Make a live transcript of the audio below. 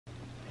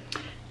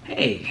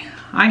Hey,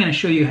 I'm going to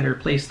show you how to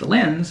replace the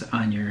lens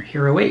on your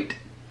Hero 8.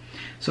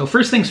 So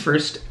first things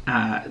first,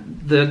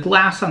 the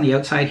glass on the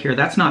outside here,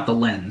 that's not the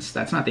lens.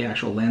 That's not the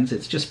actual lens.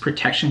 It's just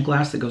protection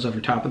glass that goes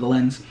over top of the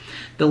lens.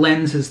 The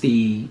lens is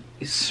the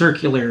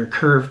circular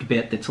curved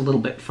bit that's a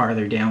little bit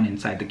farther down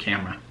inside the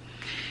camera.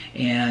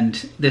 And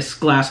this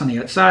glass on the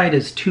outside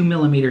is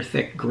 2mm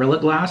thick Gorilla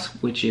Glass,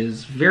 which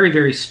is very,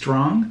 very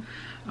strong,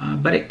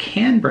 but it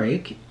can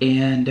break,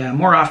 and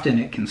more often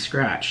it can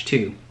scratch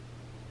too.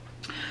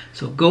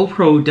 So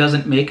GoPro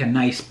doesn't make a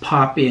nice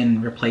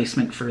pop-in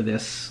replacement for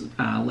this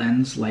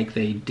lens like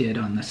they did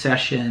on the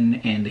Session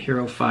and the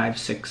Hero 5,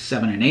 6,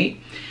 7, and 8.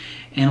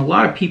 And a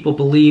lot of people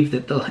believe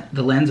that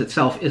the lens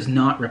itself is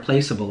not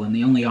replaceable, and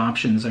the only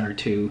options are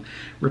to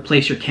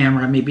replace your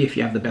camera, maybe if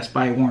you have the Best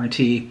Buy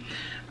warranty,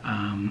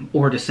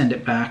 or to send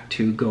it back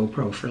to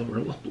GoPro for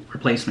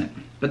replacement.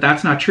 But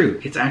that's not true.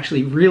 It's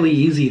actually really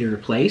easy to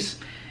replace,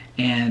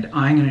 and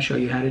I'm going to show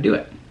you how to do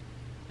it.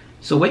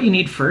 So what you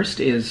need first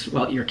is,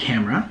 well, your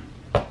camera.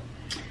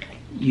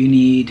 You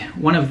need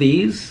one of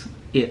these.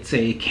 It's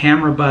a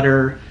Camera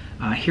Butter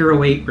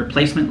Hero 8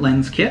 replacement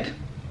lens kit.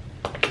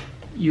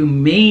 You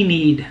may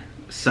need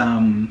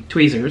some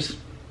tweezers,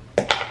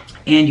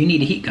 and you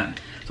need a heat gun.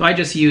 So I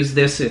just use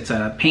this. It's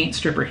a paint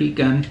stripper heat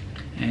gun,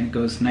 and it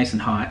goes nice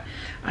and hot.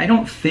 I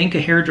don't think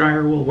a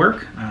hairdryer will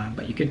work,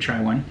 but you could try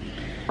one.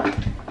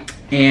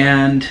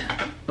 And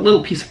a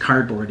little piece of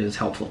cardboard is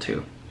helpful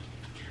too.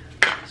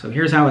 So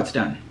here's how it's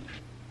done.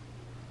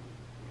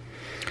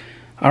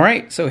 All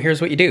right, so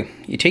here's what you do.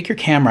 You take your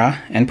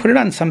camera and put it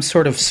on some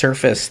sort of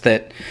surface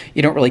that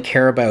you don't really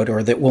care about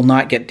or that will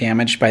not get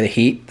damaged by the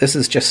heat. This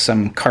is just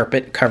some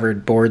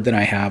carpet-covered board that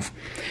I have.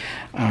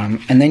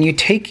 And then you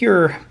take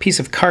your piece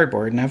of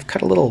cardboard, and I've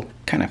cut a little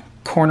kind of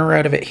corner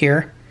out of it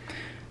here,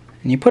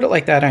 and you put it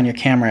like that on your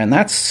camera, and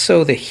that's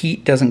so the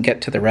heat doesn't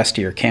get to the rest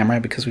of your camera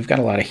because we've got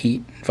a lot of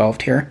heat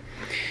involved here.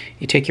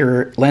 You take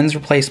your lens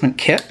replacement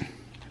kit,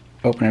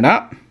 open it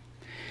up,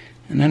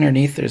 and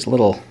underneath there's a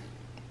little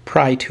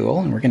pry tool,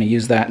 and we're going to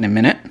use that in a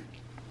minute.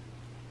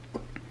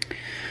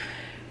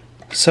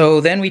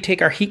 So then we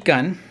take our heat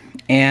gun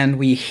and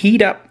we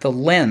heat up the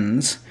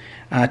lens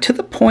to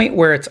the point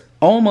where it's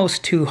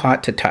almost too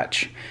hot to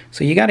touch.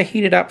 So you got to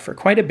heat it up for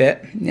quite a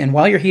bit, and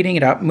while you're heating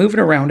it up, move it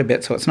around a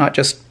bit so it's not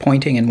just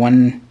pointing in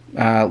one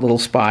little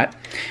spot.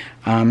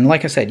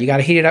 Like I said, you got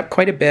to heat it up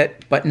quite a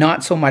bit, but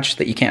not so much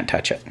that you can't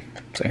touch it.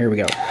 So here we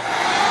go.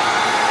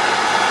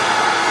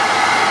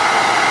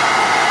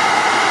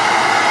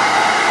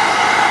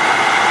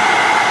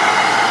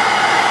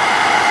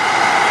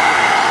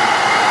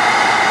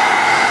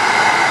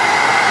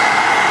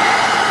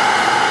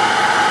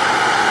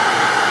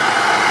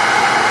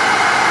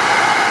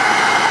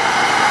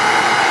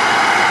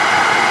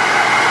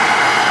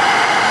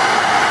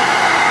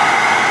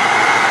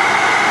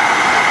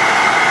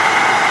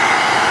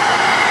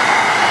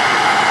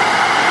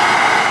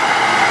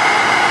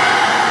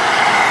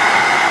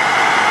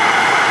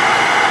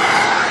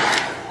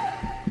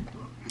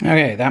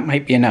 Okay, that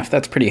might be enough.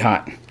 That's pretty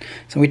hot.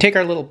 So we take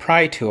our little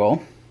pry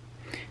tool,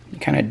 and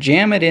kind of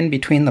jam it in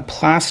between the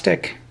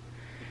plastic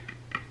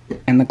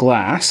and the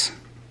glass.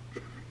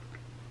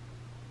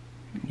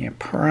 You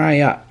pry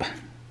up.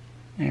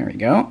 There we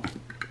go.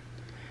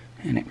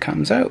 And it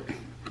comes out.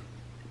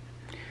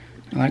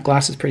 Now that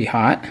glass is pretty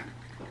hot.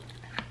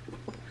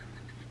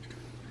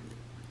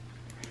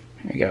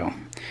 There you go.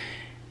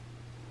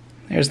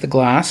 There's the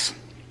glass.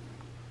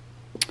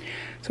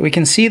 So we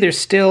can see there's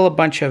still a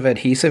bunch of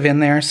adhesive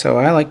in there, so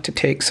I like to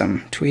take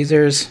some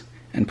tweezers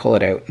and pull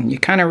it out. And you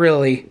kind of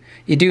really,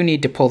 you do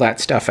need to pull that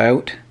stuff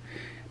out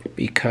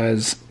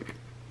because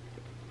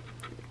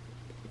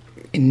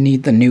you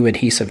need the new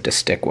adhesive to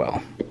stick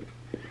well.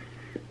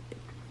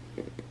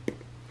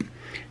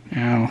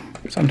 Now,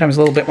 sometimes a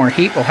little bit more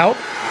heat will help.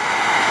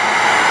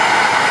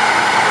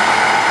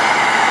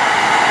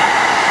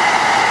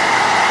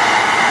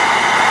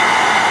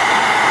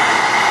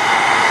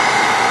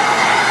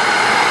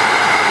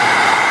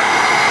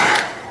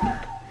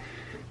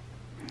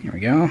 Here we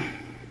go.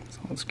 So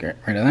let's get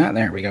rid of that.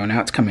 There we go.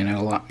 Now it's coming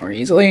out a lot more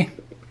easily.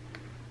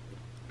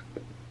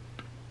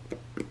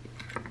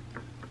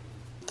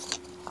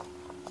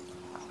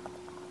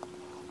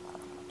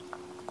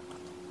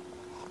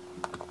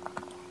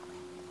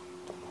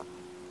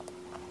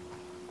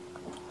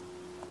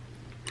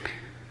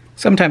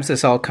 Sometimes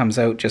this all comes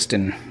out just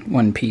in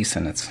one piece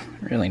and it's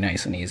really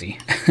nice and easy.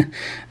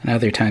 And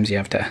other times you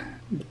have to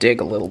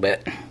dig a little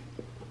bit.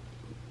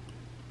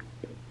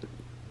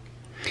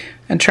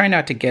 And try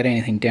not to get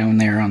anything down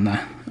there on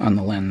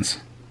the lens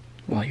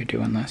while you're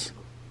doing this.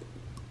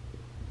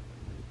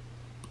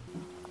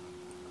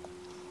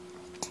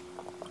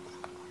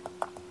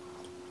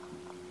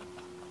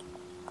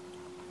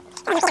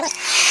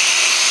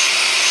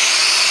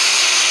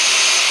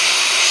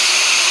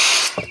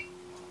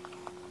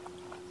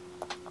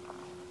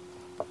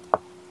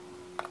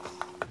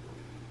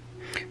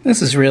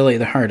 This is really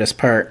the hardest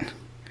part.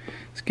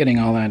 It's getting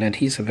all that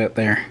adhesive out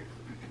there.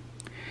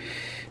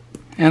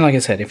 And like I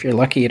said, if you're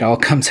lucky, it all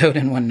comes out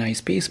in one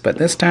nice piece, but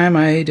this time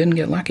I didn't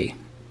get lucky.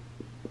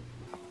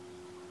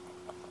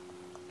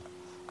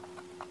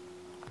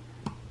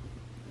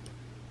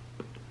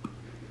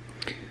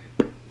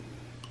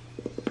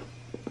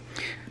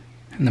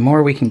 And the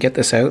more we can get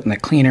this out and the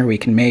cleaner we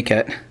can make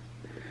it,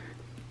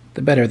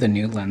 the better the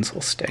new lens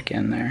will stick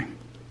in there.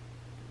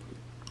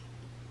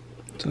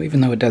 So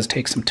even though it does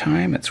take some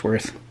time, it's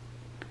worth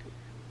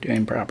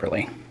doing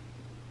properly.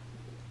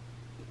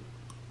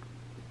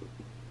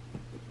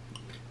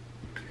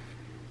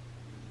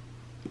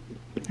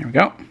 There we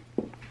go.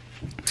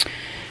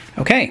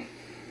 Okay,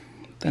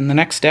 then the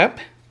next step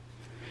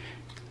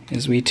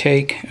is we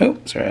take, oh,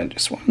 sorry,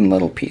 just one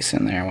little piece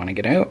in there I want to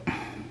get out.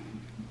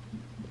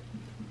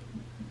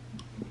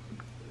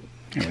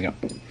 There we go.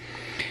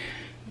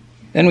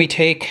 Then we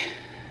take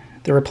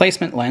the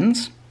replacement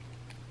lens.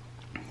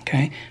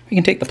 Okay, we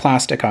can take the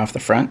plastic off the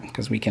front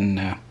because we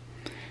can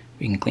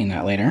clean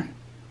that later.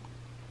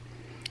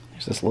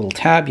 There's this little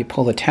tab. You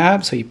pull the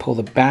tab, so you pull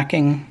the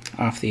backing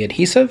off the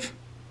adhesive.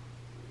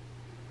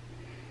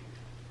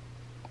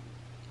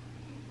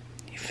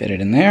 You fit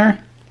it in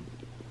there.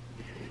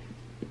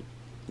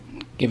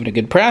 Give it a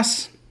good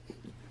press.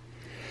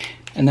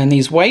 And then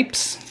these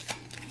wipes,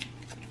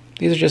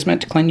 these are just meant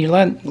to clean your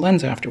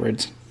lens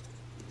afterwards.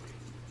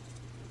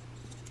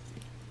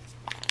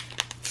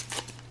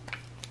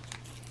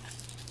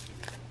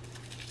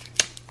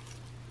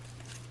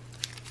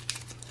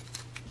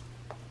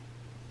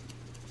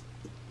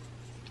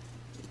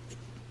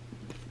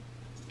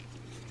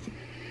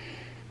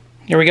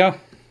 Here we go.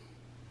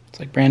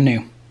 It's like brand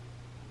new.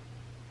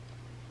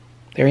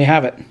 There you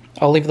have it.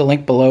 I'll leave the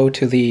link below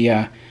to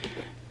the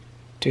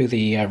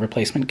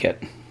replacement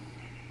kit.